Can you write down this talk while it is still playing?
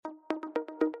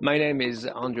My name is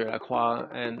André Lacroix,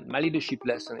 and my leadership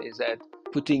lesson is that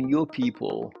putting your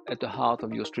people at the heart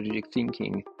of your strategic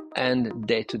thinking and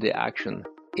day-to-day action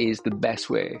is the best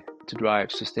way to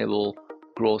drive sustainable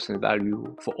growth and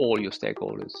value for all your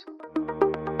stakeholders.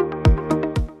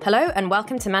 Hello and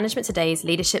welcome to Management Today's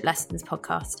Leadership Lessons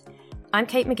podcast. I'm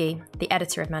Kate McGee, the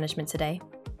editor of Management Today.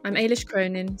 I'm Ailish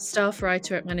Cronin, staff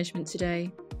writer at Management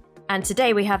Today. And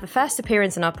today we have the first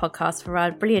appearance on our podcast for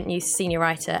our brilliant new senior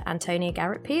writer, Antonia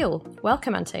Garrett-Peel.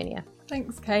 Welcome, Antonia.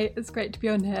 Thanks, Kate. It's great to be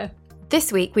on here.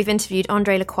 This week we've interviewed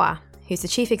André Lacroix, who's the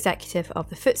chief executive of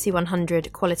the FTSE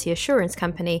 100 quality assurance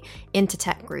company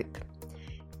Intertek Group.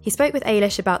 He spoke with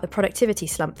Ailish about the productivity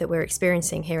slump that we're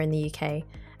experiencing here in the UK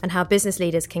and how business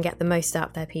leaders can get the most out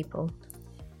of their people.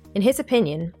 In his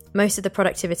opinion, most of the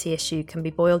productivity issue can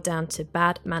be boiled down to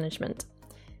bad management.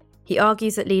 He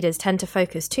argues that leaders tend to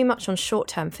focus too much on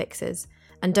short-term fixes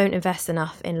and don't invest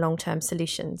enough in long-term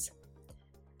solutions.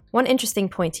 One interesting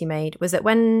point he made was that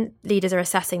when leaders are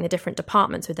assessing the different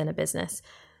departments within a business,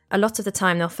 a lot of the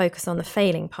time they'll focus on the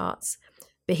failing parts,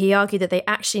 but he argued that they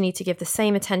actually need to give the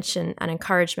same attention and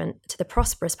encouragement to the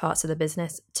prosperous parts of the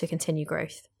business to continue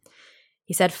growth.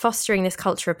 He said fostering this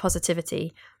culture of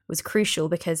positivity was crucial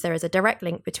because there is a direct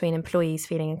link between employees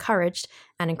feeling encouraged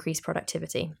and increased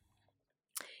productivity.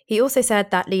 He also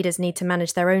said that leaders need to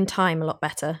manage their own time a lot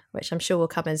better, which I'm sure will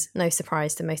come as no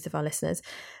surprise to most of our listeners,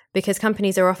 because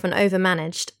companies are often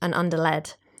overmanaged and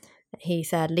underled. He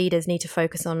said leaders need to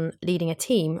focus on leading a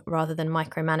team rather than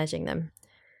micromanaging them.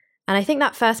 And I think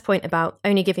that first point about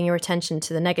only giving your attention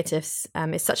to the negatives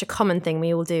is such a common thing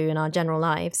we all do in our general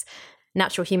lives.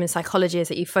 Natural human psychology is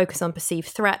that you focus on perceived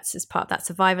threats as part of that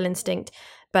survival instinct,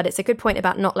 but it's a good point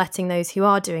about not letting those who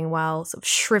are doing well sort of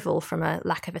shrivel from a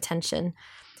lack of attention.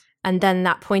 And then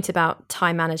that point about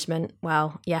time management,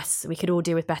 well, yes, we could all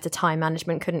do with better time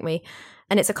management, couldn't we?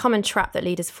 And it's a common trap that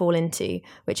leaders fall into,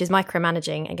 which is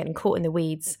micromanaging and getting caught in the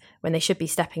weeds when they should be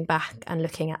stepping back and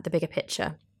looking at the bigger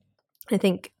picture. I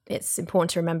think it's important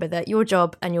to remember that your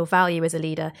job and your value as a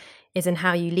leader is in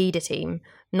how you lead a team,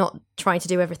 not trying to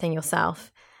do everything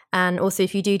yourself. And also,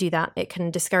 if you do that, it can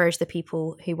discourage the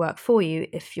people who work for you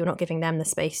if you're not giving them the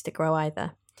space to grow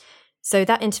either. So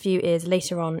that interview is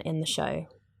later on in the show.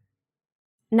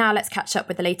 Now let's catch up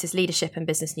with the latest leadership and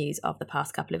business news of the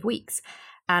past couple of weeks.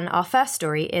 And our first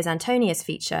story is Antonia's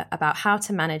feature about how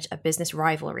to manage a business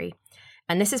rivalry.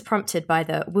 And this is prompted by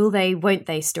the will they, won't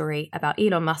they story about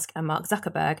Elon Musk and Mark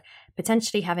Zuckerberg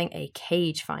potentially having a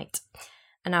cage fight.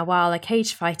 And now, while a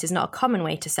cage fight is not a common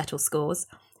way to settle scores,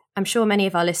 I'm sure many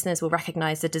of our listeners will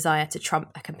recognise the desire to trump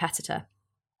a competitor.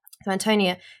 So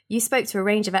Antonia, you spoke to a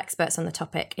range of experts on the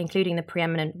topic, including the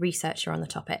preeminent researcher on the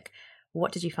topic.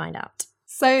 What did you find out?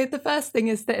 So the first thing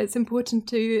is that it's important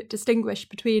to distinguish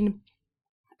between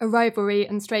a rivalry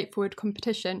and straightforward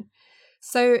competition.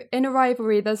 So in a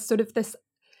rivalry, there's sort of this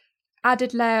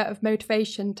added layer of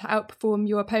motivation to outperform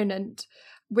your opponent,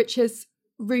 which is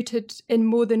rooted in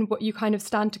more than what you kind of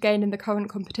stand to gain in the current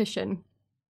competition,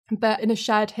 but in a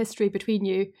shared history between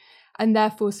you, and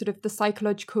therefore sort of the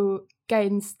psychological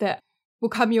gains that will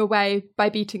come your way by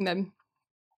beating them.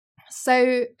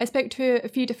 So I spoke to a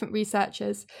few different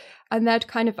researchers, and they'd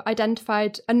kind of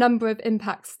identified a number of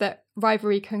impacts that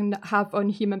rivalry can have on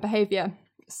human behaviour.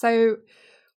 So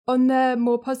on the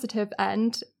more positive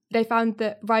end, they found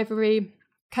that rivalry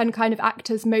can kind of act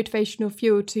as motivational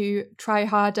fuel to try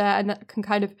harder, and that can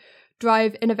kind of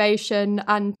drive innovation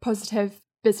and positive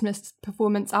business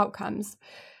performance outcomes.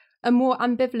 A more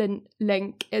ambivalent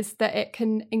link is that it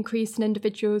can increase an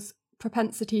individual's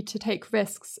propensity to take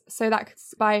risks. So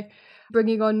that's by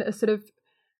bringing on a sort of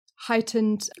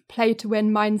heightened play to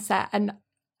win mindset and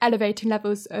elevating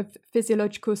levels of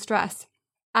physiological stress.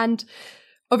 And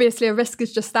obviously a risk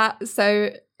is just that, so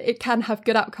it can have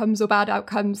good outcomes or bad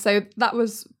outcomes. So that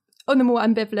was on the more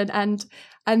ambivalent end.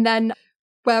 And then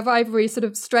where rivalry sort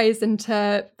of strays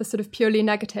into the sort of purely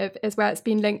negative is where it's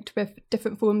been linked with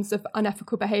different forms of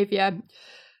unethical behaviour.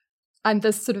 And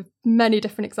there's sort of many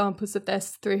different examples of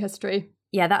this through history.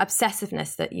 Yeah, that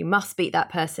obsessiveness that you must beat that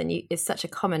person is such a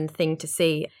common thing to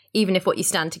see, even if what you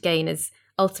stand to gain is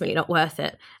ultimately not worth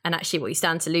it. And actually what you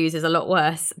stand to lose is a lot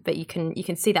worse. But you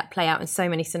can see that play out in so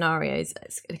many scenarios.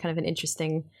 It's kind of an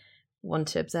interesting one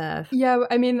to observe. Yeah,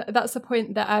 I mean, that's a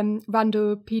point that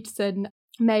Randall Peterson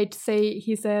made. Say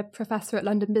he's a professor at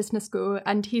London Business School,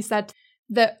 and he said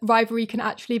that rivalry can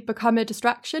actually become a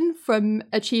distraction from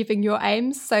achieving your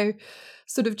aims. So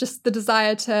sort of just the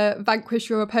desire to vanquish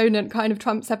your opponent kind of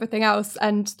trumps everything else,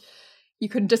 and you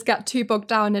can just get too bogged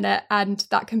down in it, and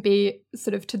that can be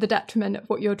sort of to the detriment of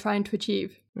what you're trying to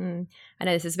achieve. I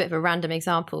know this is a bit of a random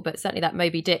example, but certainly that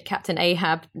Moby Dick, Captain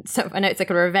Ahab, so I know it's like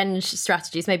a revenge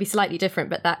strategy, it's maybe slightly different,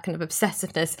 but that kind of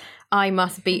obsessiveness, I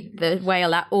must beat the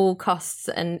whale at all costs,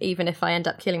 and even if I end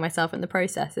up killing myself in the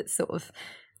process, it's sort of,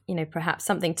 perhaps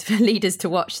something for leaders to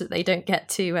watch, that they don't get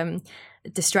too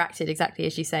distracted, exactly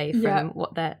as you say, from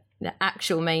what their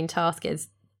actual main task is.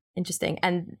 Interesting.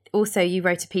 And also you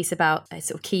wrote a piece about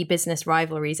sort of key business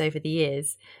rivalries over the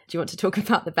years. Do you want to talk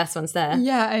about the best ones there?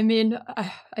 Yeah, I mean,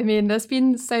 there's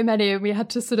been so many, and we had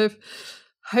to sort of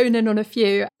hone in on a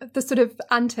few. The sort of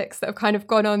antics that have kind of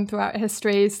gone on throughout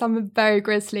history, some are very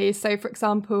grisly. So, for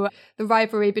example, the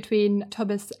rivalry between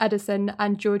Thomas Edison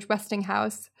and George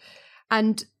Westinghouse.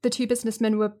 And the two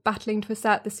businessmen were battling to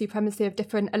assert the supremacy of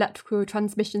different electrical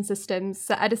transmission systems.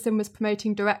 So Edison was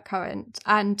promoting direct current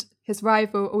and his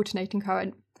rival alternating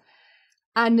current.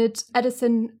 And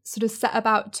Edison sort of set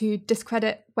about to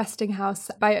discredit Westinghouse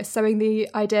by sowing the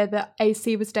idea that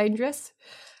AC was dangerous.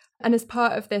 And as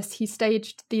part of this, he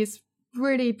staged these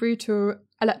really brutal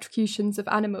electrocutions of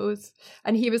animals.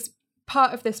 And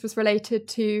part of this was related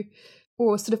to,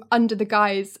 or sort of under the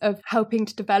guise of helping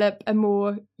to develop a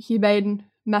more humane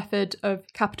method of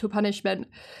capital punishment.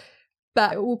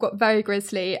 But it all got very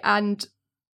grisly. And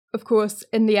of course,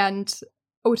 in the end,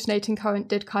 alternating current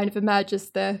did kind of emerge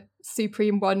as the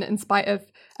supreme one in spite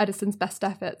of Edison's best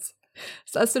efforts.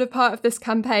 So as sort of part of this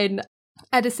campaign,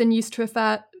 Edison used to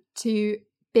refer to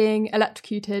being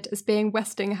electrocuted as being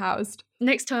Westinghoused.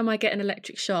 Next time I get an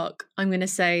electric shock, I'm going to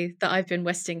say that I've been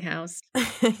Westinghoused.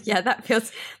 Yeah, that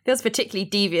feels particularly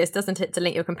devious, doesn't it, to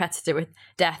link your competitor with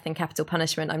death and capital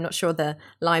punishment. I'm not sure the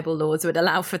libel laws would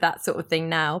allow for that sort of thing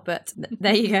now, but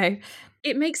there you go.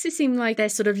 It makes it seem like they're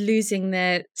sort of losing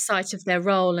their sight of their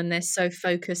role, and they're so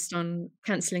focused on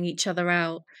cancelling each other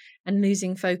out and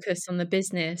losing focus on the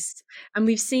business. And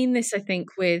we've seen this, I think,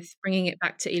 with bringing it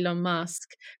back to Elon Musk.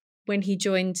 When he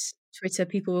joined Twitter,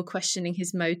 people were questioning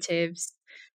his motives.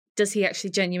 Does he actually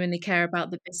genuinely care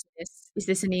about the business? Is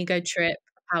this an ego trip,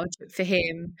 a power trip for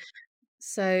him?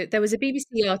 So there was a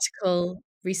BBC article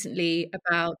recently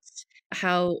about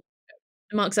how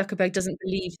Mark Zuckerberg doesn't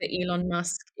believe that Elon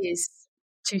Musk is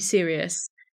too serious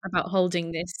about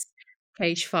holding this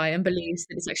cage fight and believes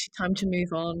that it's actually time to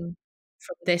move on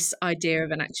from this idea of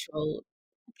an actual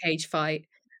cage fight.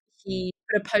 He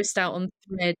put a post out on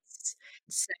Threads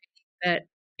saying that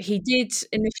he did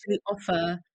initially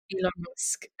offer Elon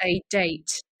Musk a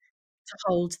date to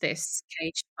hold this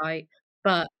cage fight,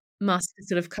 but Musk has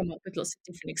sort of come up with lots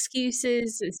of different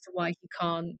excuses as to why he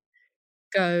can't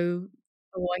go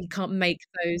or why he can't make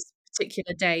those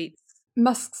particular dates.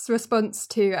 Musk's response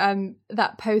to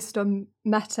that post on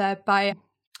Meta by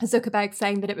Zuckerberg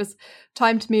saying that it was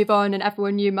time to move on and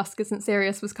everyone knew Musk isn't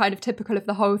serious was kind of typical of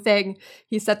the whole thing.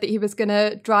 He said that he was going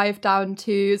to drive down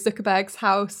to Zuckerberg's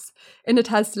house in a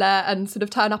Tesla and sort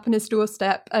of turn up on his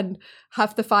doorstep and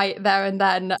have the fight there and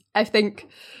then. I think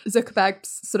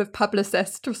Zuckerberg's sort of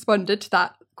publicist responded to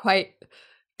that quite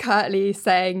curtly,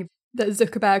 saying that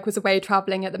Zuckerberg was away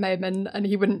travelling at the moment and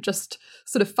he wouldn't just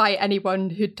sort of fight anyone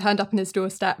who turned up on his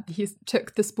doorstep. He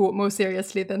took the sport more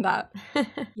seriously than that.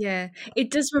 Yeah,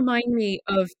 it does remind me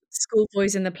of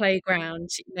schoolboys in the playground,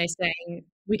 saying,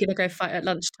 we're going to go fight at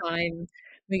lunchtime,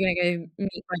 we're going to go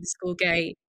meet by the school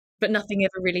gate, but nothing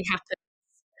ever really happens.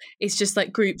 It's just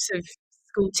like groups of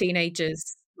school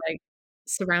teenagers like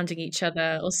surrounding each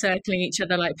other or circling each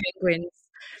other like penguins.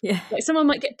 Yeah, like someone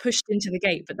might get pushed into the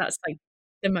gate, but that's like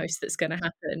the most that's going to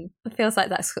happen. It feels like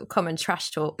that's common trash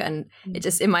talk, and it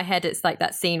just, in my head, it's like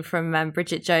that scene from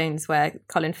Bridget Jones where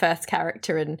Colin Firth's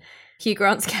character and Hugh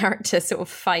Grant's character sort of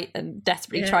fight and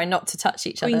desperately try not to touch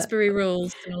each other. Queensberry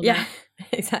rules. Yeah,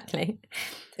 exactly.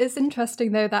 It's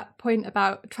interesting though, that point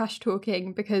about trash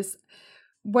talking, because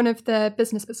one of the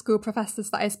business school professors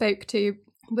that I spoke to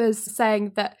was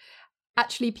saying that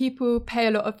actually people pay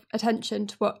a lot of attention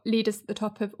to what leaders at the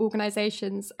top of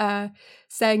organisations are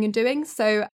saying and doing.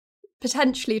 So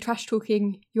potentially trash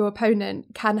talking your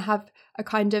opponent can have a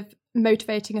kind of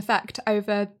motivating effect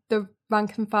over the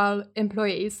rank and file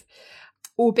employees,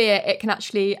 albeit it can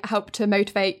actually help to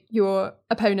motivate your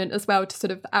opponent as well to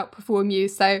sort of outperform you.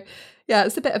 So yeah,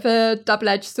 it's a bit of a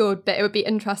double-edged sword, but it would be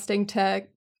interesting to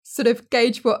sort of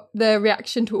gauge what the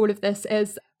reaction to all of this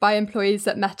is by employees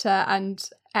at Meta and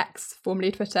X,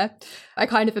 formerly Twitter. I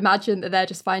kind of imagine that they're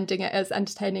just finding it as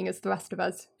entertaining as the rest of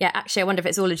us. Yeah, actually, I wonder if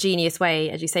it's all a genius way,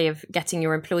 as you say, of getting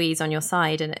your employees on your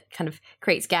side, and it kind of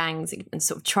creates gangs and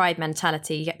sort of tribe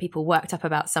mentality. You get people worked up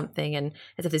about something and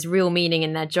as if there's real meaning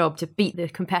in their job to beat the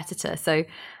competitor. So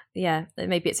yeah,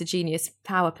 maybe it's a genius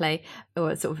power play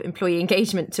or a sort of employee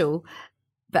engagement tool.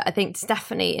 But I think it's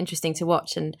definitely interesting to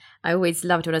watch. And I always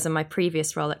loved when I was in my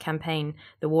previous role at Campaign,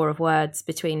 the war of words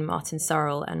between Martin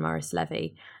Sorrell and Maurice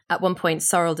Levy. At one point,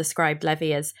 Sorrell described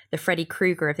Levy as the Freddy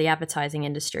Krueger of the advertising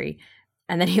industry.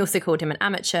 And then he also called him an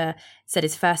amateur, said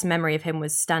his first memory of him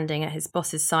was standing at his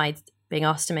boss's side being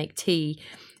asked to make tea.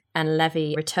 And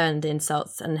Levy returned the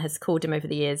insults and has called him over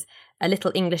the years a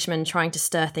little Englishman trying to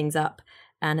stir things up,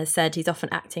 and has said he's often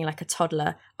acting like a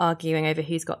toddler, arguing over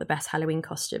who's got the best Halloween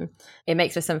costume. It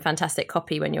makes for some fantastic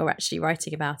copy when you're actually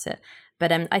writing about it.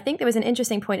 But I think there was an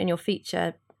interesting point in your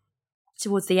feature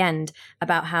towards the end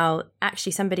about how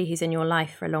actually somebody who's in your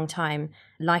life for a long time,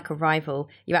 like a rival,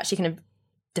 you actually kind of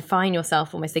define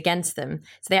yourself almost against them.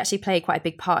 So they actually play quite a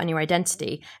big part in your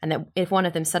identity. And that if one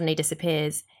of them suddenly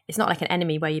disappears, it's not like an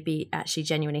enemy where you'd be actually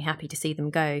genuinely happy to see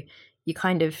them go. You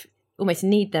kind of almost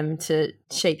need them to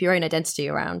shape your own identity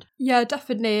around. Yeah,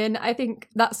 definitely. And I think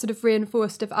that's sort of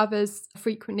reinforced of others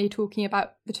frequently talking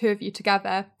about the two of you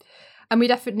together. And we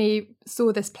definitely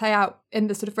saw this play out in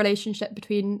the sort of relationship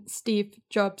between Steve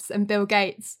Jobs and Bill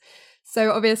Gates.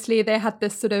 So obviously they had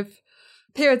this sort of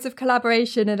periods of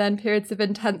collaboration and then periods of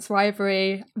intense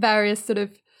rivalry, various sort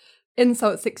of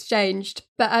insults exchanged.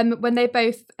 But when they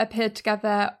both appeared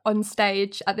together on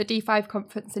stage at the D5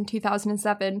 conference in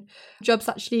 2007, Jobs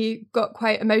actually got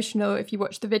quite emotional, if you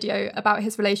watch the video, about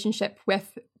his relationship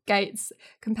with Gates,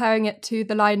 comparing it to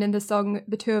the line in the song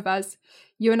The Two of Us,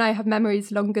 "You and I have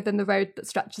memories longer than the road that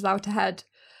stretches out ahead."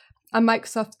 And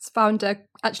Microsoft's founder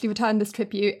actually returned this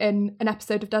tribute in an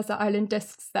episode of Desert Island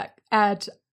Discs that aired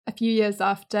a few years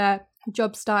after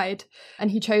Jobs died,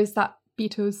 and he chose that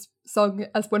Beatles song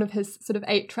as one of his sort of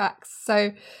 8 tracks.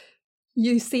 So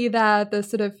you see there the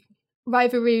sort of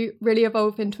rivalry really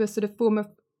evolve into a sort of form of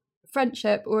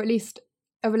friendship, or at least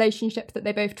a relationship that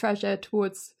they both treasure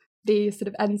towards the sort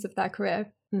of ends of their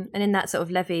career. And in that sort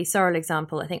of Levy-Sorrell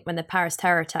example, I think when the Paris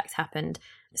terror attacks happened,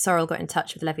 Sorrell got in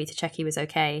touch with Levy to check he was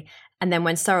okay. And then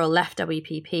when Sorrell left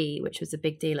WPP, which was a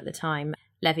big deal at the time,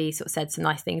 Levy sort of said some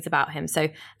nice things about him. So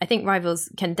I think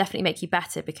rivals can definitely make you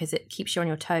better because it keeps you on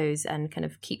your toes and kind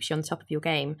of keeps you on top of your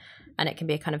game. And it can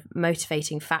be a kind of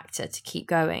motivating factor to keep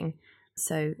going.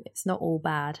 So it's not all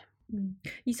bad.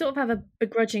 You sort of have a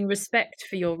begrudging respect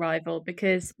for your rival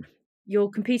because you're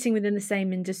competing within the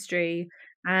same industry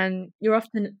and you're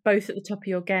often both at the top of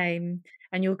your game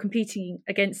and you're competing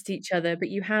against each other, but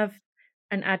you have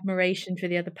an admiration for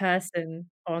the other person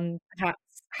on perhaps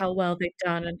how well they've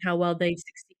done and how well they've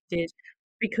succeeded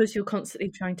because you're constantly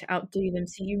trying to outdo them.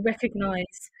 So you recognize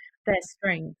their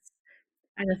strengths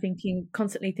and are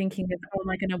constantly thinking of, oh, am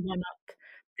I going to one up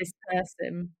this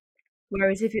person?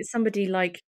 Whereas if it's somebody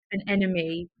like an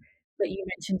enemy that you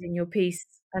mentioned in your piece,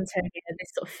 Antonia,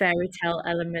 this sort of fairy tale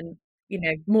element,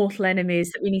 mortal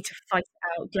enemies that we need to fight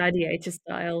out gladiator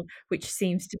style, which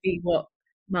seems to be what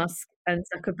Musk and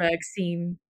Zuckerberg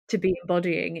seem to be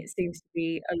embodying. It seems to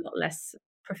be a lot less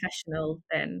professional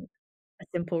than a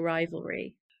simple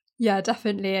rivalry. Yeah,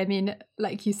 definitely. I mean,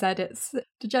 like you said, it's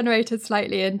degenerated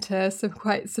slightly into some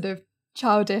quite sort of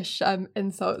childish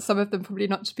insults. Some of them probably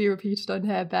not to be repeated on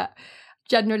here, but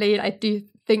generally I do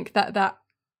think that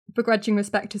begrudging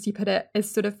respect, as you put it,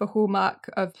 is sort of the hallmark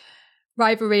of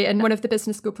rivalry. And one of the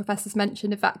business school professors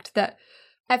mentioned the fact that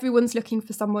everyone's looking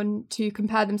for someone to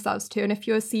compare themselves to. And if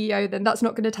you're a CEO, then that's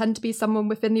not going to tend to be someone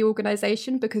within the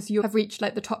organisation because you have reached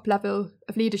like the top level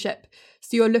of leadership.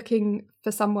 So you're looking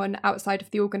for someone outside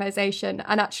of the organisation.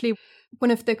 And actually,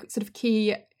 one of the sort of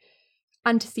key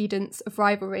antecedents of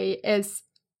rivalry is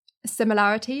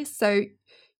similarity. So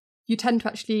you tend to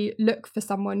actually look for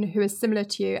someone who is similar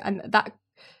to you, and that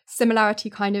similarity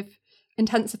kind of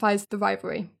intensifies the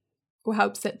rivalry or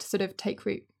helps it to sort of take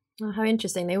root. Oh, how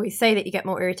interesting. They always say that you get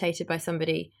more irritated by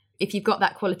somebody if you've got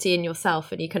that quality in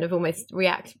yourself and you kind of almost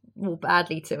react more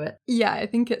badly to it. Yeah, I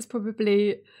think it's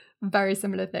probably a very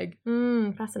similar thing.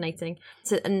 Fascinating.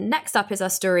 So and next up is our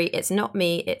story, It's Not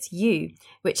Me, It's You,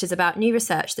 which is about new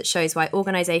research that shows why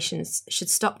organisations should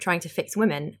stop trying to fix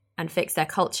women and fix their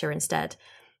culture instead.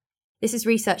 This is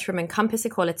research from Encompass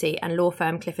Equality and law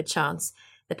firm Clifford Chance.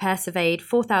 The pair surveyed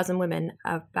 4,000 women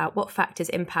about what factors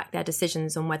impact their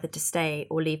decisions on whether to stay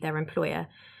or leave their employer.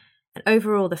 And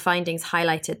overall, the findings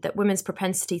highlighted that women's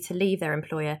propensity to leave their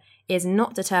employer is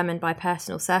not determined by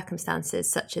personal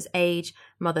circumstances such as age,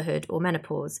 motherhood, or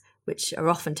menopause, which are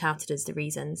often touted as the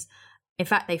reasons. In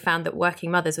fact, they found that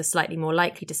working mothers were slightly more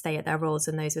likely to stay at their roles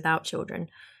than those without children.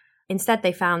 Instead,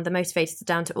 they found the motivators are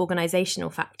down to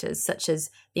organisational factors such as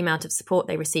the amount of support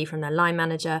they receive from their line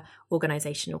manager,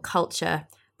 organisational culture,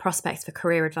 prospects for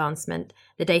career advancement,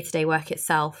 the day-to-day work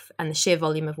itself, and the sheer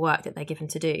volume of work that they're given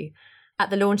to do. At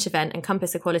the launch event,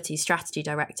 Encompass Equality's strategy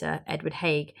director, Edward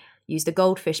Haig, used a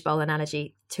goldfish bowl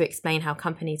analogy to explain how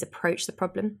companies approach the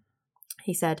problem.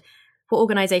 He said, what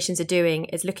organisations are doing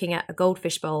is looking at a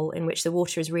goldfish bowl in which the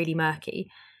water is really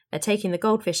murky. They're taking the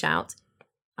goldfish out,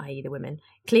 i.e. the women,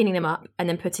 cleaning them up and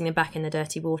then putting them back in the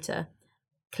dirty water.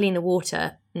 Clean the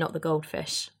water, not the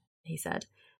goldfish, he said.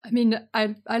 I mean,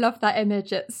 I love that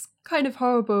image. It's kind of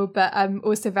horrible, but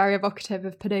also very evocative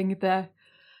of putting the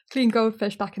clean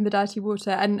goldfish back in the dirty water.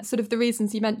 And sort of the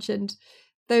reasons you mentioned,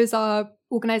 those are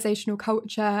organisational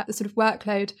culture, the sort of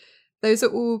workload. Those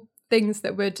are all things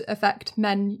that would affect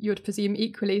men, you would presume,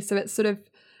 equally. So it's sort of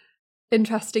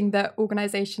interesting that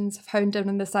organisations have honed in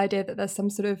on this idea that there's some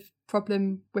sort of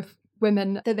problem with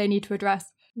women that they need to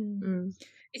address. Mm.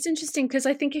 It's interesting because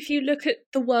I think if you look at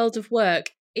the world of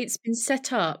work, it's been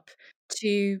set up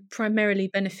to primarily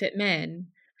benefit men.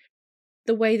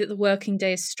 The way that the working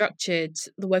day is structured,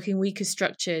 the working week is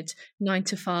structured, 9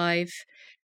 to 5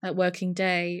 working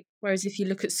day. Whereas if you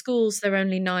look at schools, they're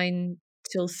only 9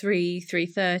 till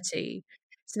 3:30.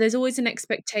 So there's always an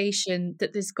expectation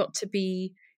that there's got to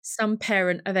be some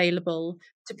parent available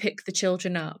to pick the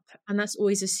children up. And that's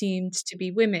always assumed to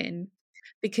be women,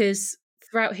 because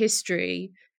throughout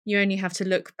history, you only have to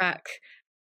look back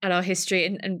at our history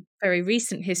and very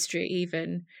recent history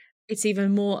even. It's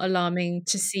even more alarming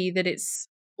to see that it's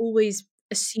always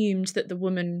assumed that the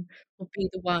woman will be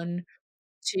the one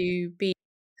to be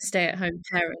a stay-at-home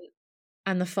parent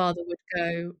and the father would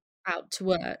go out to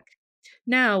work.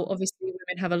 Now, obviously,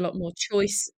 women have a lot more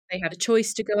choice. They have a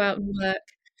choice to go out and work,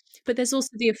 but there's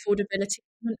also the affordability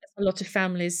element. A lot of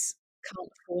families can't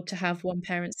afford to have one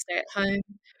parent stay at home,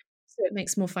 so it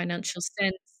makes more financial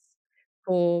sense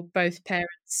for both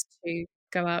parents to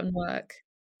go out and work.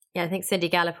 Yeah, I think Cindy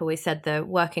Gallop always said the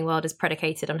working world is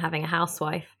predicated on having a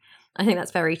housewife. I think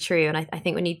that's very true. And I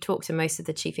think when you talk to most of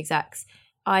the chief execs,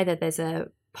 either there's a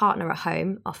partner at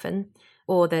home often,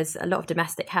 or there's a lot of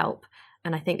domestic help.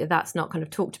 And I think that that's not kind of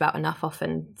talked about enough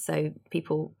often. So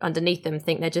people underneath them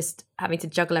think they're just having to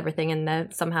juggle everything and they're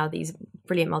somehow these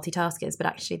brilliant multitaskers. But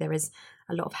actually there is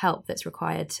a lot of help that's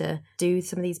required to do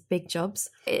some of these big jobs.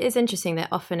 It is interesting that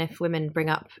often if women bring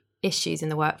up issues in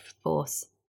the workforce,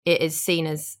 it is seen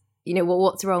as, you know, well,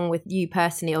 what's wrong with you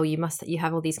personally? Or you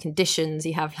have all these conditions,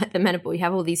 you have like the menopause, you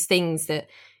have all these things that,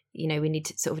 you know, we need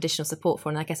to sort of additional support for.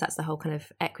 And I guess that's the whole kind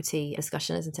of equity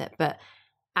discussion, isn't it? But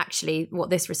actually what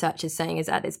this research is saying is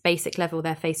at its basic level,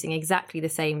 they're facing exactly the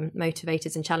same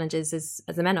motivators and challenges as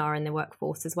the men are in the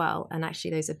workforce as well. And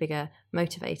actually those are bigger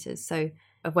motivators, so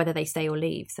of whether they stay or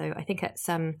leave. So I think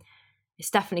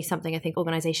it's definitely something I think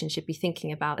organisations should be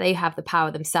thinking about. They have the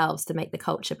power themselves to make the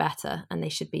culture better and they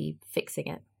should be fixing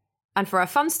it. And for our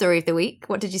fun story of the week,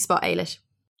 what did you spot, Ailish?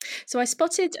 So I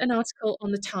spotted an article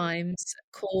on the Times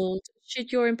called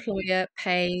 "Should Your Employer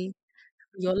Pay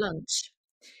for Your Lunch?"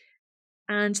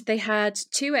 And they had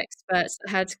two experts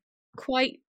that had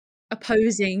quite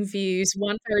opposing views,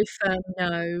 one very firm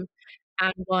no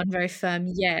and one very firm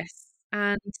yes.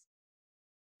 And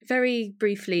very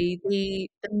briefly, the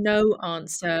no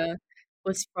answer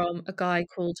was from a guy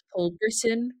called Paul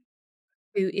Britton,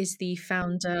 who is the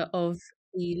founder of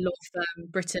the law firm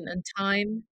Britton and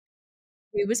Time,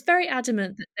 who was very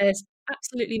adamant that there's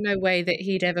absolutely no way that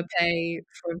he'd ever pay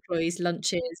for employees'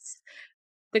 lunches.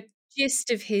 The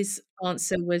gist of his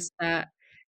answer was that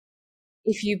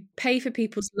if you pay for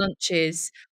people's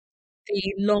lunches,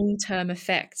 the long-term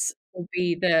effects will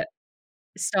be that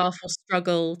staff will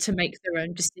struggle to make their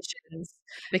own decisions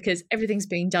because everything's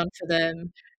being done for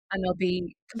them and they'll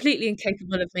be completely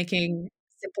incapable of making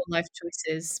simple life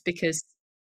choices because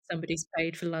somebody's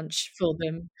paid for lunch for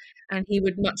them. And he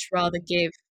would much rather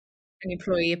give an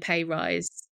employee a pay rise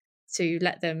to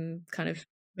let them kind of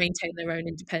maintain their own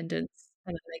independence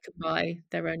and that they can buy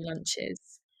their own lunches.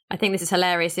 I think this is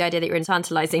hilarious, the idea that you're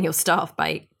infantilizing your staff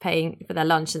by paying for their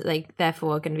lunch, that they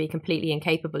therefore are going to be completely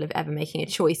incapable of ever making a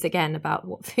choice again about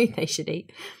what food they should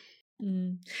eat.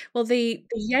 Well, the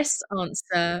yes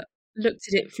answer looked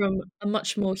at it from a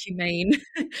much more humane,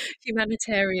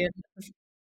 humanitarian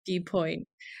viewpoint.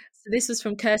 So this was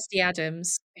from Kirsty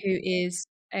Adams, who is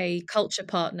a culture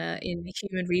partner in the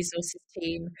human resources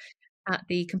team at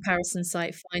the comparison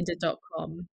site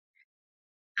finder.com.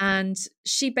 And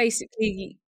she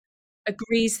basically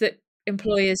agrees that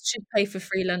employers should pay for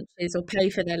free lunches or pay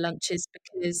for their lunches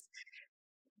because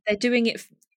they're doing it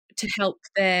to help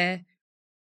their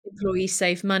employees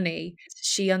save money.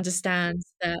 She understands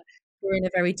that we're in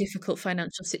a very difficult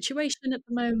financial situation at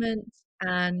the moment,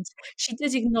 and she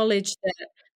did acknowledge that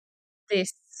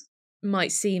this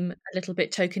might seem a little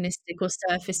bit tokenistic or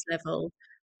surface level,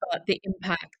 but the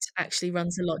impact actually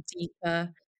runs a lot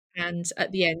deeper And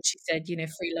at the end, she said,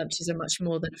 free lunches are much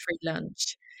more than a free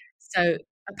lunch. So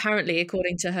apparently,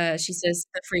 according to her, she says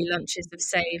the free lunches have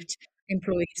saved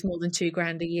employees more than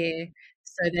 £2,000 a year,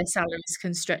 so their salaries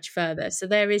can stretch further. So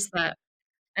there is that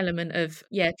element of,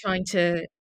 trying to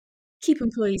keep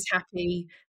employees happy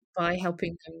by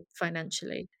helping them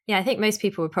financially. Yeah, I think most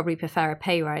people would probably prefer a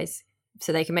pay rise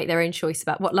so they can make their own choice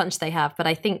about what lunch they have. But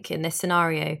I think in this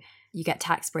scenario, you get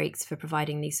tax breaks for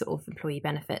providing these sort of employee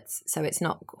benefits. So it's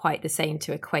not quite the same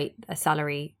to equate a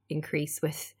salary increase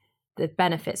with the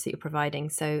benefits that you're providing.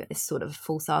 So it's sort of a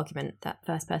false argument that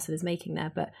first person is making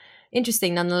there, but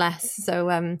interesting nonetheless.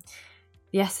 So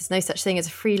yes, there's no such thing as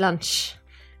a free lunch.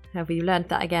 We learned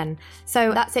that again.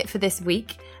 So that's it for this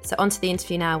week. So on to the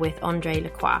interview now with André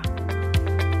Lacroix.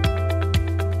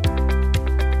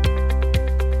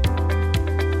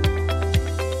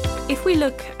 If we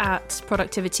look at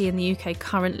productivity in the UK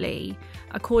currently,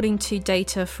 according to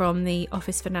data from the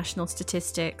Office for National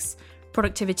Statistics,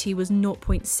 productivity was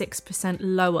 0.6%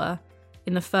 lower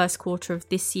in the first quarter of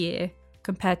this year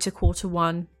compared to quarter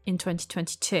one in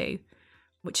 2022,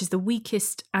 which is the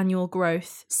weakest annual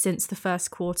growth since the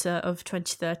first quarter of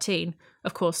 2013,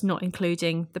 of course, not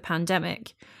including the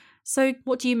pandemic. So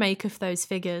what do you make of those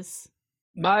figures?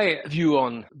 My view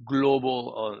on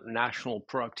global or national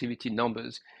productivity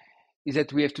numbers is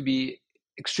that we have to be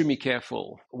extremely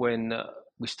careful when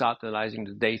we start analyzing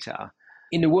the data.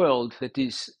 In a world that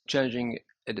is changing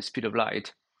at the speed of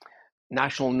light,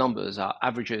 national numbers are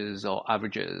averages,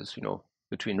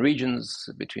 between regions,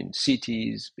 between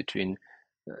cities, between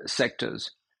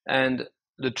sectors. And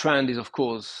the trend is, of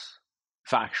course,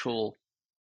 factual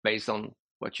based on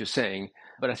what you're saying.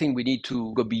 But I think we need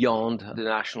to go beyond the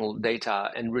national data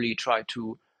and really try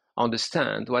to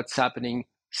understand what's happening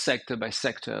sector by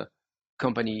sector,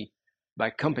 company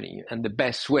by company. And the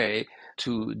best way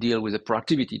to deal with the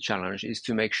productivity challenge is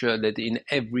to make sure that in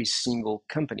every single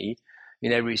company,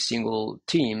 in every single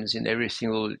teams, in every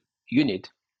single unit,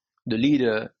 the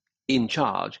leader in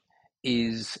charge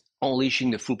is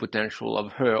unleashing the full potential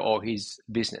of her or his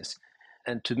business.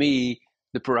 And to me,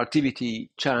 the productivity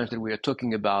challenge that we are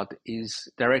talking about is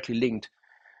directly linked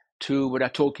to what I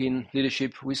talk in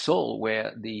Leadership with Soul,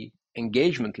 where the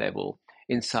engagement level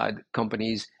inside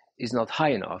companies is not high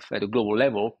enough. At a global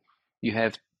level, you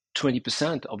have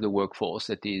 20% of the workforce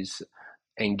that is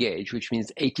engaged, which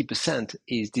means 80%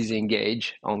 is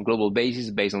disengaged on global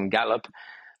basis based on Gallup.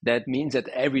 That means that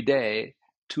every day,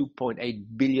 2.8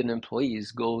 billion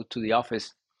employees go to the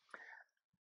office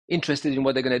interested in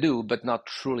what they're going to do, but not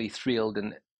truly thrilled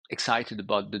and excited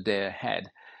about the day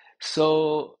ahead.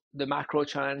 So the macro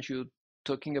challenge you're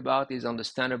talking about is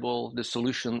understandable. The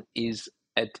solution is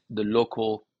at the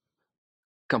local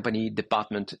company,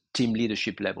 department, team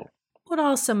leadership level. What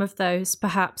are some of those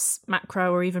perhaps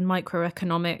macro or even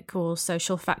microeconomic or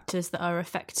social factors that are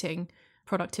affecting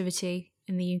productivity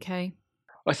in the UK?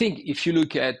 I think if you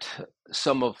look at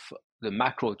some of the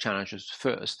macro challenges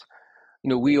first,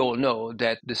 we all know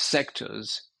that the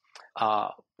sectors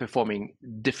are performing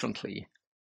differently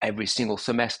every single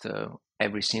semester,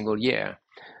 every single year.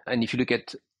 And if you look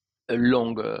at a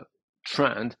longer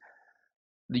trend,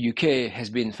 the UK has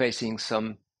been facing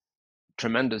some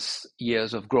tremendous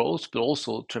years of growth, but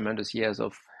also tremendous years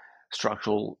of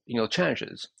structural,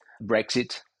 challenges.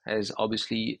 Brexit has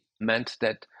obviously meant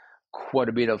that quite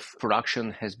a bit of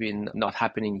production has been not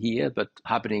happening here, but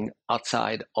happening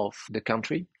outside of the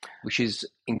country, which is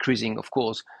increasing, of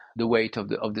course, the weight of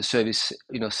the service,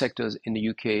 sectors in the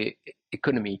UK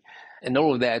economy. And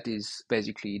all of that is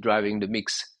basically driving the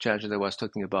mix challenge that I was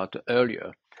talking about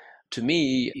earlier. To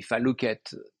me, if I look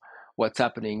at what's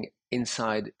happening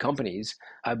inside companies,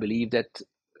 I believe that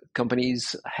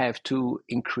companies have to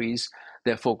increase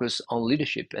their focus on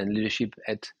leadership and leadership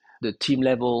at the team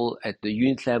level, at the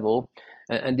unit level.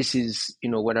 And this is,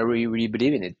 what I really, really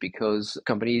believe in it, because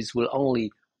companies will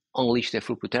only unleash their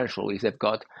full potential if they've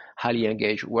got highly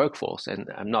engaged workforce. And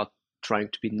I'm not trying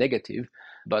to be negative,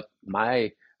 but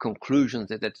my conclusion is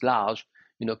that at large,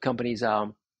 companies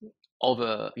are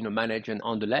over, managed and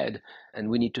under-led, and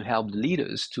we need to help the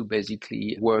leaders to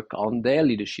basically work on their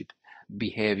leadership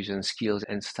behaviors and skills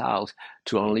and styles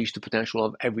to unleash the potential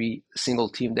of every single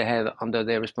team they have under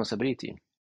their responsibility.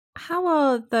 How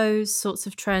are those sorts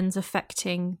of trends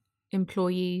affecting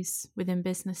employees within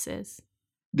businesses?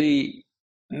 The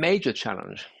major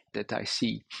challenge that I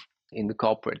see in the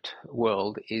corporate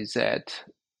world is that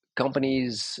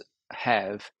companies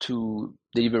have to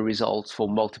deliver results for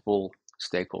multiple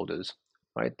stakeholders,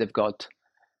 right? They've got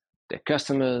their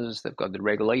customers, they've got the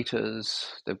regulators,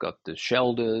 they've got the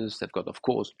shareholders, they've got, of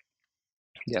course,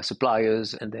 their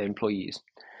suppliers and their employees.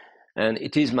 And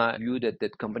it is my view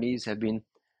that companies have been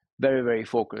very, very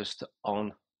focused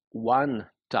on one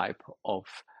type of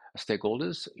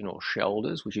stakeholders,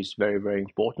 shareholders, which is very, very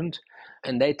important.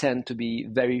 And they tend to be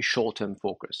very short-term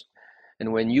focused.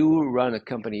 And when you run a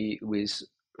company with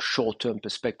short-term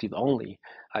perspective only,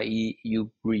 i.e.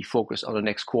 you refocus on the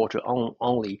next quarter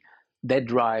only, that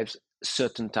drives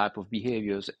certain type of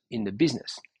behaviors in the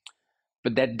business.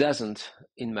 But that doesn't,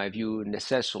 in my view,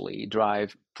 necessarily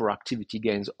drive productivity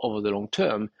gains over the long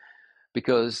term,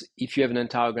 because if you have an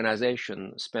entire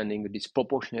organization spending a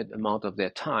disproportionate amount of their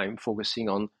time focusing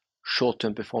on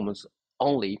short-term performance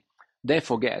only, they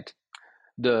forget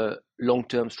the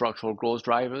long-term structural growth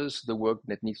drivers, the work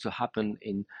that needs to happen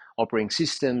in operating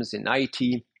systems, in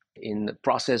IT, in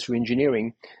process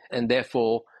reengineering, and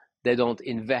therefore they don't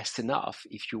invest enough,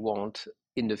 if you want,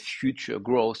 in the future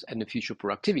growth and the future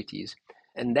productivities.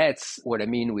 And that's what I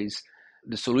mean with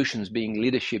the solutions being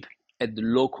leadership at the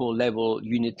local level,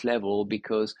 unit level,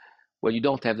 because when you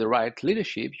don't have the right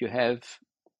leadership, you have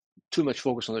too much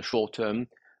focus on the short term,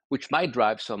 which might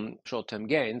drive some short-term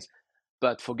gains,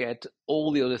 but forget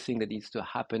all the other things that needs to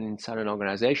happen inside an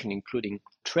organization, including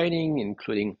training,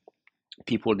 including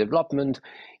people development,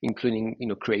 including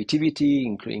creativity,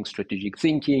 including strategic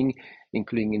thinking,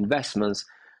 including investments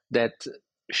that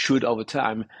should over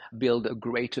time build a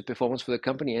greater performance for the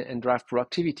company and drive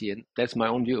productivity. And that's my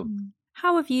own view.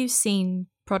 How have you seen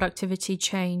productivity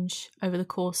change over the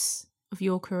course of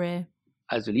your career?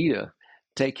 As a leader,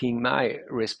 taking my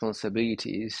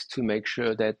responsibilities to make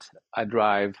sure that I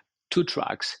drive two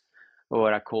tracks, or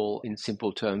what I call in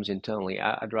simple terms internally.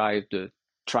 I drive the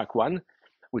track one,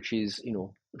 which is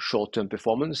short-term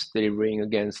performance, delivering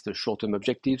against the short-term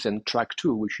objectives, and track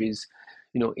two, which is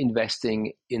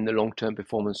investing in the long-term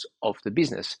performance of the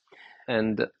business.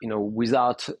 And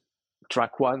without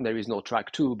track one, there is no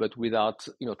track two, but without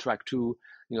track two,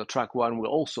 track one will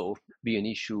also be an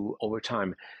issue over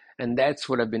time. And that's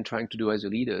what I've been trying to do as a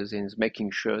leader, is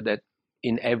making sure that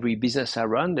in every business I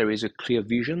run, there is a clear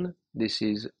vision. This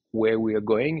is where we are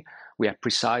going. We are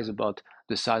precise about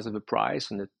the size of the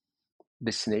prize and the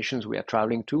destinations we are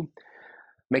traveling to,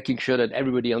 making sure that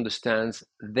everybody understands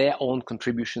their own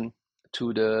contribution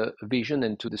to the vision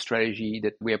and to the strategy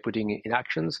that we are putting in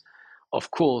actions. Of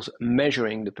course,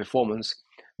 measuring the performance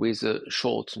with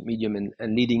short, medium,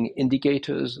 and leading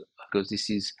indicators, because this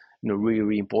is really,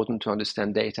 really important to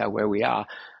understand data where we are.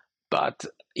 But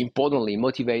importantly,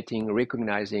 motivating,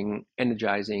 recognizing,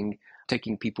 energizing,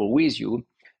 taking people with you,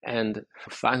 and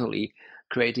finally,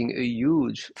 creating a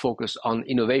huge focus on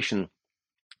innovation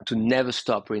to never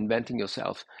stop reinventing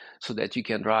yourself so that you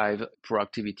can drive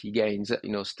productivity gains,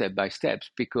 step by step.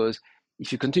 Because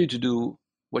if you continue to do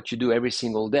what you do every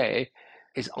single day,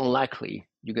 it's unlikely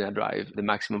you're going to drive the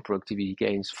maximum productivity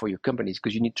gains for your companies,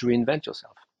 because you need to reinvent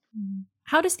yourself.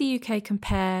 How does the UK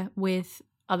compare with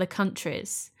other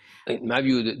countries? In my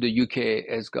view, the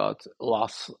UK has got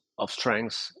lots of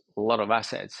strengths, a lot of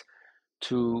assets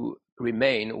to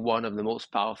remain one of the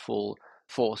most powerful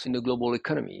force in the global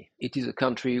economy. It is a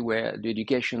country where the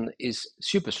education is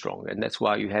super strong, and that's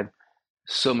why you have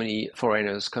so many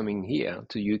foreigners coming here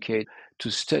to the UK to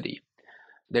study.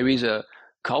 There is a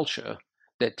culture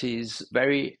that is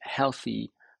very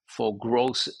healthy for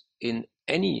growth in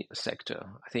any sector.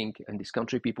 I think in this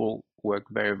country, people work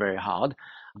very, very hard,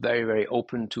 very, very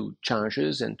open to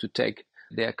challenges and to take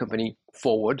their company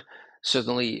forward.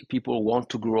 Certainly, people want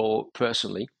to grow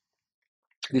personally.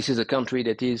 This is a country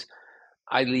that is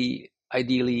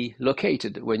ideally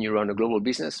located when you run a global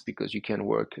business, because you can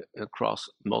work across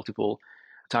multiple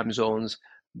time zones,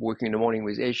 working in the morning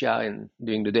with Asia and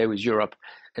during the day with Europe,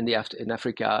 and in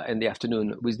Africa, and the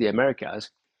afternoon with the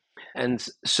Americas. And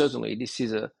certainly this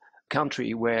is a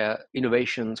country where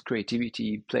innovations,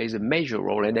 creativity plays a major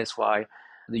role, and that's why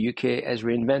the UK has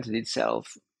reinvented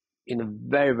itself in a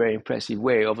very, very impressive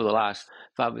way over the last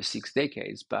 5 or 6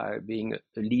 decades by being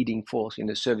a leading force in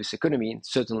the service economy, and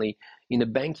certainly in the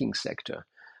banking sector.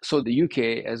 So the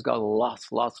UK has got lot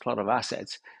of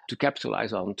assets to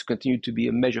capitalize on, to continue to be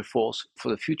a major force for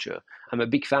the future. I'm a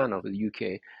big fan of the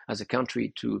UK as a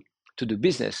country to do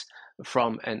business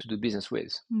from and to do business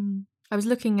with. I was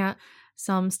looking at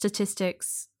some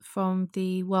statistics from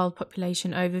the World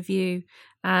Population Overview,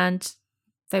 and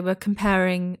they were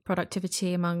comparing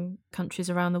productivity among countries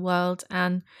around the world.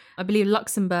 And I believe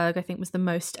Luxembourg, I think, was the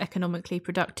most economically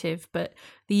productive, but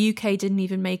the UK didn't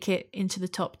even make it into the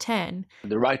top 10.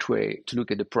 The right way to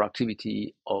look at the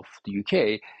productivity of the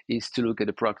UK is to look at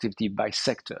the productivity by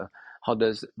sector. How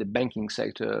does the banking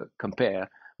sector compare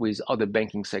with other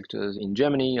banking sectors in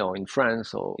Germany or in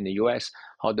France or in the US?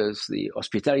 How does the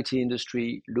hospitality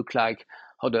industry look like?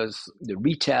 How does the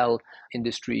retail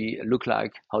industry look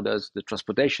like? How does the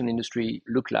transportation industry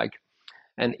look like?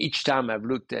 And each time I've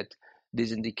looked at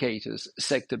these indicators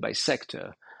sector by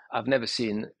sector, I've never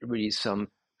seen really some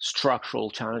structural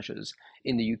challenges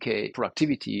in the UK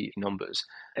productivity numbers.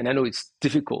 And I know it's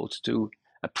difficult to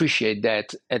appreciate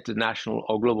that at the national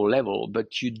or global level,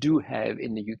 but you do have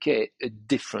in the UK a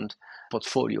different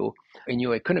portfolio in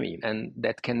your economy, and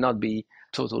that cannot be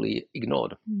totally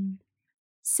ignored.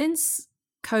 Since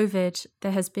COVID,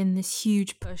 there has been this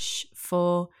huge push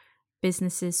for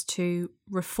businesses to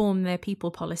reform their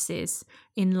people policies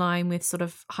in line with sort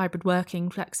of hybrid working,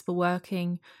 flexible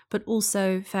working, but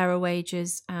also fairer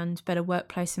wages and better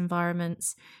workplace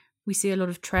environments. We see a lot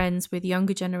of trends with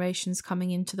younger generations coming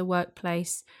into the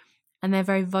workplace, and they're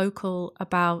very vocal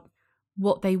about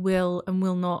what they will and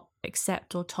will not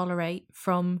accept or tolerate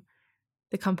from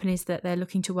the companies that they're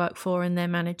looking to work for and their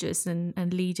managers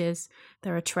and leaders.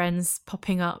 There are trends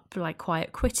popping up like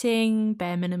quiet quitting,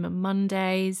 bare minimum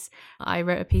Mondays. I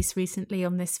wrote a piece recently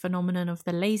on this phenomenon of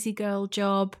the lazy girl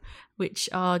job, which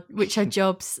are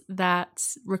jobs that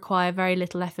require very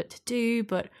little effort to do,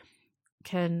 but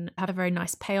can have a very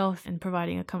nice payoff in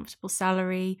providing a comfortable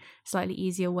salary, slightly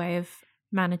easier way of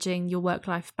managing your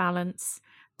work-life balance.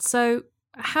 So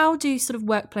how do sort of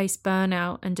workplace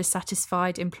burnout and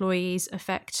dissatisfied employees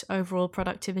affect overall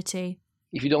productivity?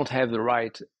 If you don't have the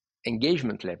right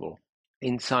engagement level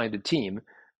inside the team,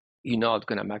 you're not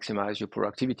going to maximize your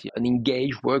productivity. An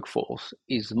engaged workforce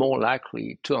is more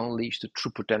likely to unleash the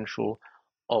true potential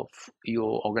of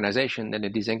your organization than a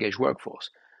disengaged workforce.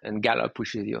 And Gallup,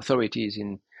 which is the authorities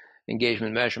in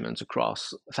engagement measurements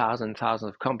across thousands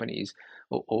of companies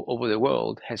over the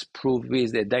world, has proved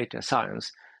with their data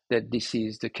science that this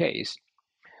is the case.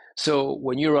 So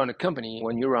when you run a company,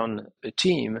 when you run a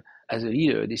team as a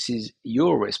leader, this is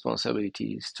your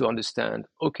responsibilities to understand,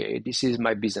 okay, this is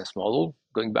my business model.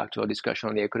 Going back to our discussion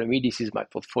on the economy, this is my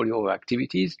portfolio of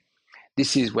activities.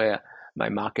 This is where my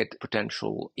market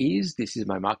potential is. This is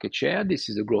my market share. This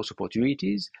is the growth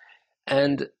opportunities.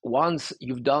 And once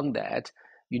you've done that,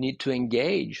 you need to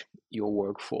engage your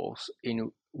workforce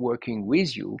in working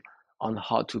with you on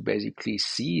how to basically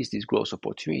seize these growth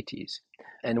opportunities.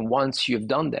 And once you've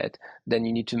done that, then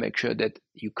you need to make sure that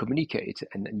you communicate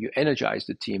and you energize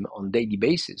the team on a daily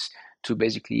basis to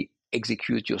basically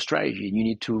execute your strategy. You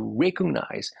need to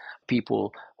recognize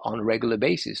people on a regular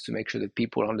basis to make sure that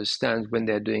people understand when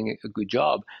they're doing a good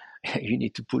job. You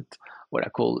need to put what I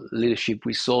call leadership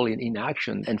with soul in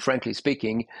action. And frankly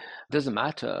speaking, it doesn't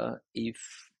matter if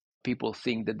people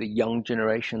think that the young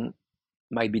generation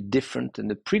might be different than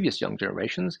the previous young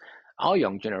generations. Our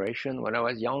young generation, when I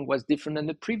was young, was different than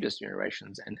the previous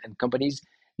generations. And companies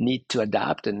need to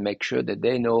adapt and make sure that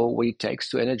they know what it takes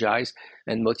to energize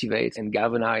and motivate and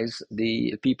galvanize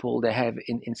the people they have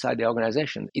inside the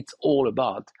organization. It's all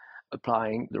about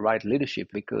applying the right leadership,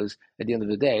 because at the end of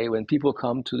the day, when people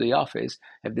come to the office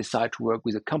and decide to work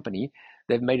with a company,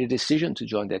 they've made a decision to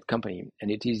join that company.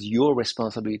 And it is your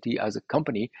responsibility as a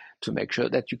company to make sure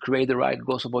that you create the right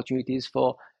growth opportunities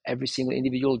for every single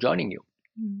individual joining you.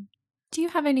 Do you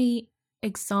have any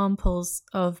examples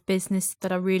of business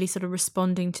that are really sort of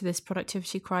responding to this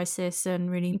productivity crisis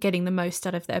and really getting the most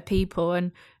out of their people?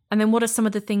 And then what are some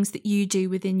of the things that you do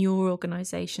within your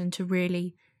organization to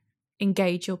really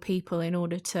engage your people in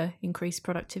order to increase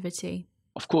productivity?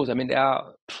 Of course, I mean, there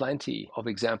are plenty of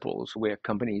examples where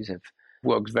companies have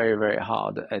worked very, very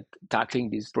hard at tackling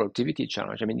this productivity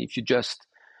challenge. I mean,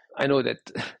 I know that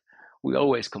we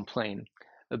always complain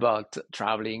about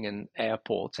traveling and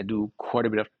airports. I do quite a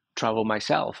bit of travel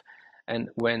myself. And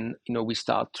when, we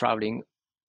start traveling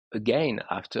again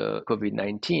after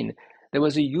COVID-19, there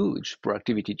was a huge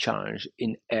productivity challenge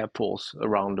in airports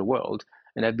around the world.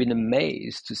 And I've been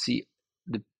amazed to see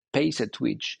the pace at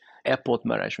which airport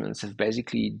managements have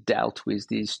basically dealt with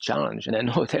this challenge. And I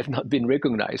know they have not been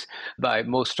recognized by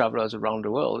most travelers around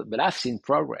the world, but I've seen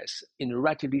progress in a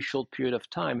relatively short period of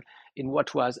time in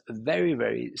what was a very,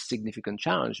 very significant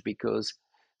challenge, because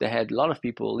they had a lot of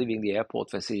people leaving the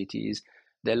airport facilities.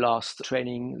 They lost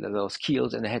training, they lost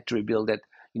skills, and they had to rebuild that,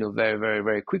 very, very,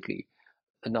 very quickly.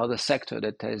 Another sector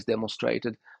that has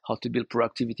demonstrated how to build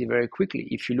productivity very quickly.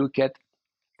 If you look at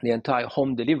the entire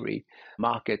home delivery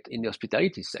market in the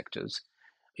hospitality sectors,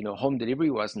 home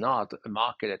delivery was not a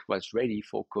market that was ready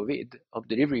for COVID. Home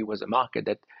delivery was a market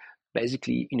that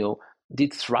basically,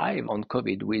 did thrive on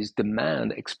COVID with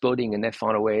demand exploding, and they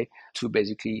found a way to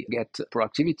basically get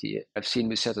productivity. I've seen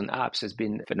with certain apps has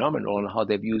been phenomenal on how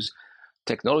they've used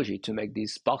technology to make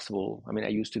this possible. I mean, I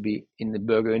used to be in the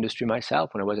burger industry myself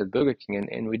when I was at Burger King,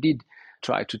 and we did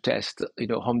try to test,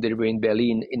 home delivery in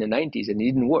Berlin in the 90s, and it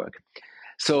didn't work.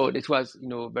 So it was,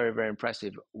 very, very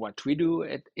impressive what we do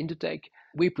at Intertek.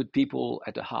 We put people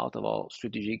at the heart of our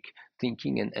strategic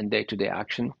thinking and day-to-day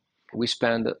action. We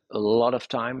spend a lot of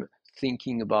time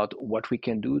thinking about what we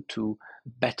can do to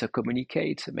better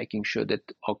communicate, making sure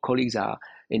that our colleagues are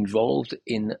involved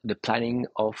in the planning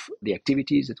of the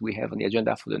activities that we have on the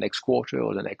agenda for the next quarter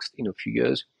or the next few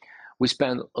years. We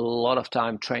spend a lot of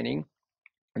time training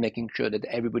and making sure that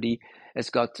everybody has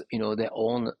got their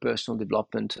own personal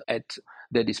development at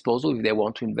their disposal if they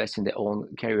want to invest in their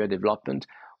own career development.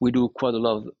 We do quite a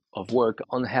lot of work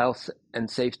on health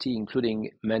and safety,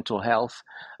 including mental health.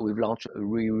 We've launched a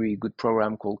really, really good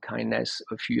program called Kindness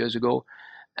a few years ago.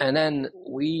 And then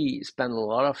we spend a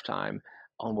lot of time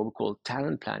on what we call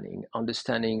talent planning,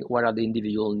 understanding what are the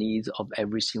individual needs of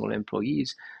every single employee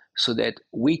so that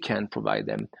we can provide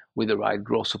them with the right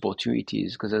growth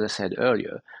opportunities. Because as I said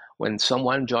earlier, when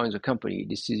someone joins a company,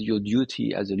 this is your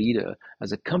duty as a leader,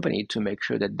 as a company, to make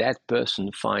sure that that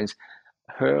person finds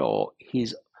her or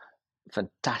his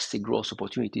fantastic growth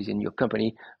opportunities in your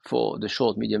company for the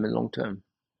short, medium, and long term.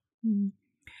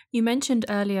 You mentioned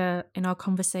earlier in our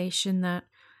conversation that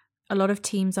a lot of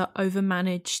teams are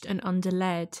overmanaged and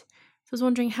underled. So I was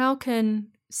wondering, how can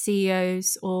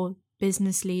CEOs or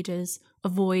business leaders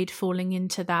avoid falling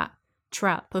into that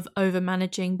trap of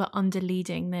overmanaging but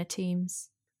underleading their teams?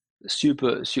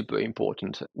 Super, super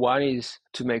important. One is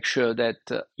to make sure that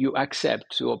you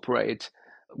accept to operate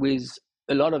with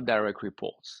a lot of direct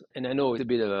reports. And I know it's a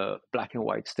bit of a black and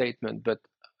white statement, but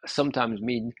sometimes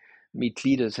meet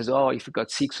leaders says, oh, if you've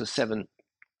got 6 or 7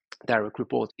 direct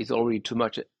reports, it's already too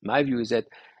much. My view is that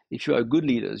if you are good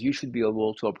leaders, you should be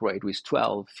able to operate with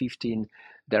 12, 15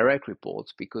 direct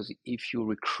reports, because if you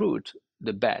recruit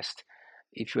the best,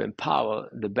 if you empower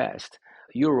the best,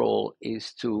 your role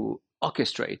is to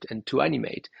orchestrate and to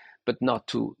animate, but not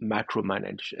to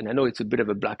macromanage. And I know it's a bit of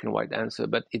a black and white answer,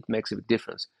 but it makes a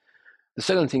difference. The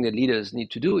second thing that leaders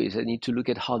need to do is they need to look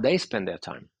at how they spend their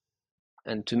time.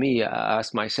 And to me, I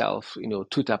ask myself,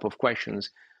 2 types of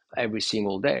questions every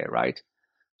single day, right?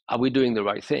 Are we doing the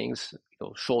right things,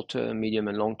 short term, medium,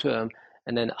 and long term?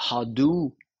 And then how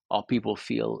do our people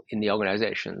feel in the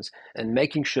organizations? And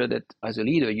making sure that as a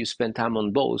leader, you spend time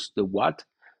on both the what,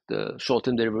 the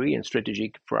short-term delivery and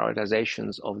strategic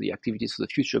prioritizations of the activities for the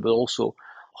future, but also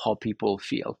how people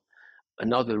feel.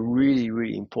 Another really,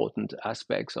 really important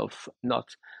aspect of not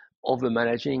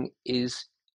overmanaging is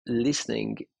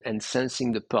listening and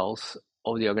sensing the pulse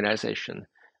of the organization.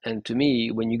 And to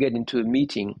me, when you get into a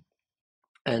meeting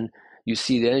and you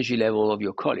see the energy level of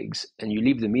your colleagues and you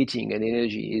leave the meeting and the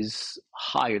energy is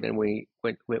higher than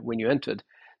when you entered,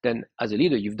 then as a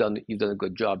leader, you've done a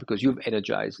good job, because you've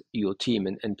energized your team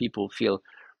and people feel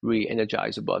really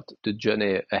energized about the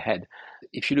journey ahead.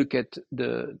 If you look at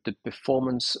the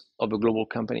performance of a global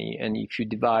company, and if you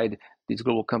divide these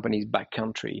global companies by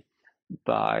country,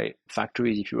 by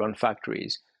factories, if you run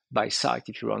factories, by site,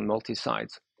 if you run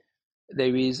multi-sites,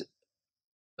 there is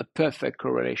a perfect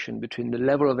correlation between the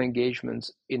level of engagement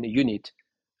in a unit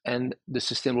and the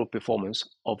sustainable performance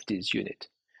of this unit.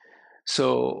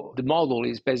 So the model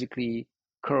is basically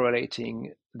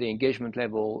correlating the engagement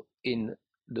level in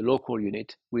the local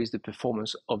unit with the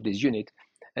performance of this unit,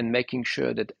 and making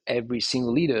sure that every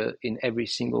single leader in every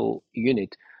single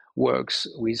unit works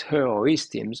with her or his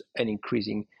teams and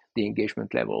increasing the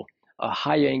engagement level. A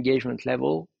higher engagement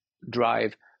level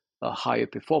drive a higher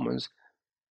performance.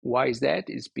 Why is that?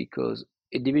 It's because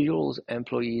individuals,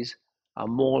 employees are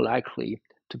more likely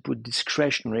to put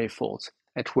discretionary efforts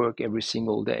at work every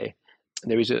single day.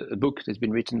 There is a book that's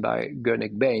been written by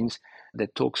Gernot Baines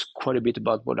that talks quite a bit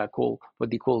about what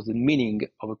he calls the meaning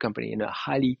of a company. And a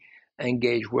highly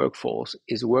engaged workforce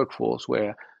is a workforce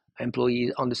where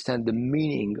employees understand the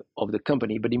meaning of the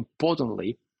company, but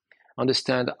importantly,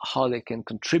 understand how they can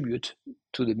contribute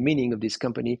to the meaning of this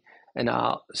company, and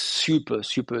are super,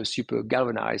 super, super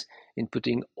galvanized in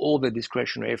putting all their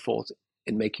discretionary efforts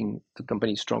in making the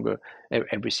company stronger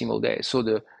every single day. So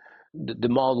the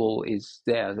model is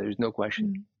there. There is no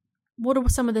question. What are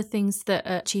some of the things that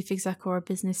a chief exec or a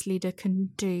business leader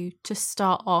can do to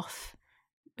start off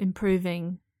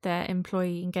improving their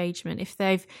employee engagement?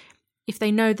 If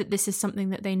they know that this is something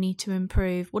that they need to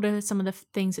improve, what are some of the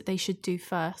things that they should do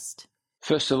first?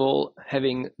 First of all,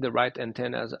 having the right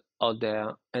antennas out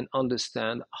there and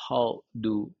understand how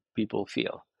do people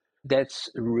feel. That's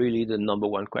really the number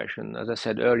one question. As I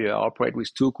said earlier, I operate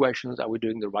with 2 questions. Are we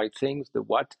doing the right things? The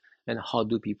what? And how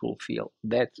do people feel?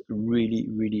 That's really,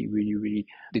 really, really, really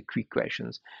the key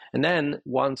questions. And then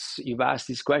once you've asked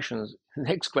these questions, the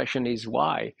next question is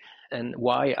why? And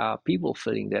why are people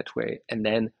feeling that way? And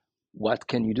then what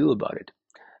can you do about it?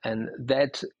 And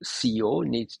that CEO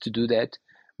needs to do that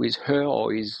with her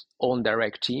or his own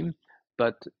direct team,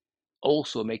 but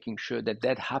also making sure that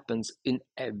that happens in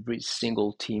every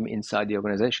single team inside the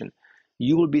organization.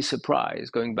 You will be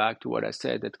surprised, going back to what I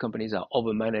said, that companies are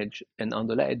overmanaged and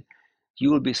underled.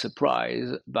 You will be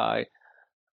surprised by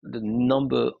the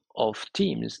number of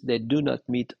teams that do not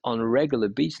meet on regular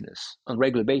basis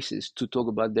to talk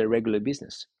about their regular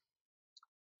business.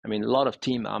 I mean, a lot of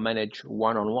teams are managed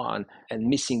one-on-one and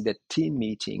missing the team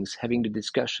meetings, having the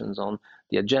discussions on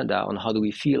the agenda on how do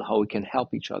we feel, how we can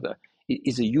help each other. It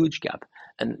is a huge gap,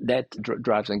 and that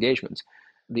drives engagement.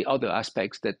 The other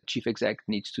aspects that chief exec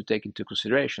needs to take into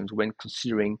consideration when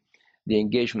considering the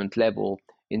engagement level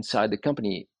inside the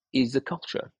company is the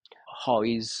culture. How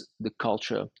is the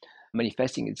culture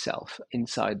manifesting itself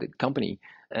inside the company?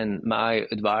 And my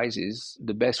advice is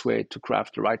the best way to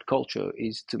craft the right culture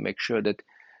is to make sure that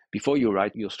before you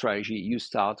write your strategy, you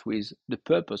start with the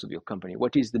purpose of your company.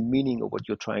 What is the meaning of what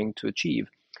you're trying to achieve?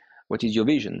 What is your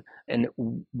vision? And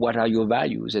what are your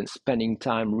values? And spending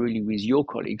time really with your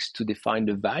colleagues to define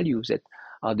the values that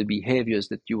are the behaviors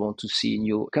that you want to see in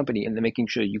your company, and then making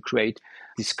sure you create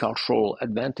this cultural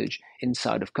advantage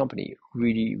inside of company.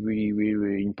 Really, really, really,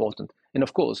 really important. And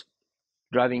of course,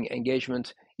 driving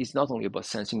engagement is not only about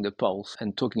sensing the pulse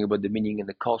and talking about the meaning and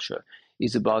the culture.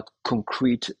 It's about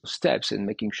concrete steps and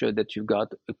making sure that you've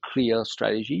got a clear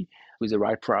strategy with the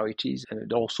right priorities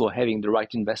and also having the right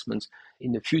investments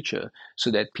in the future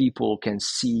so that people can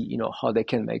see, how they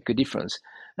can make a difference.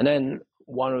 And then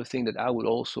one of the things that I would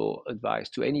also advise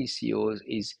to any CEOs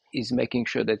is making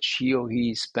sure that she or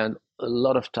he spend a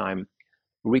lot of time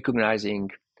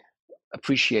recognizing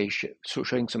appreciation, so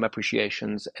showing some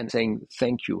appreciations and saying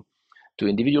thank you to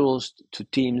individuals, to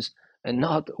teams, and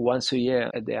not once a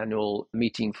year at the annual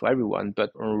meeting for everyone,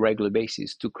 but on a regular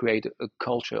basis to create a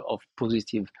culture of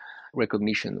positive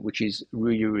recognition, which is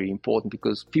really, really important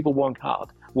because people work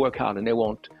hard, and they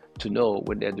want to know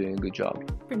when they're doing a good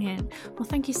job. Brilliant. Well,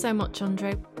 thank you so much,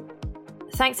 Andre.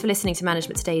 Thanks for listening to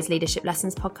Management Today's Leadership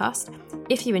Lessons podcast.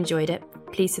 If you enjoyed it,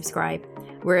 please subscribe.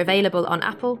 We're available on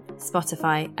Apple,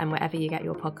 Spotify, and wherever you get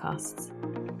your podcasts.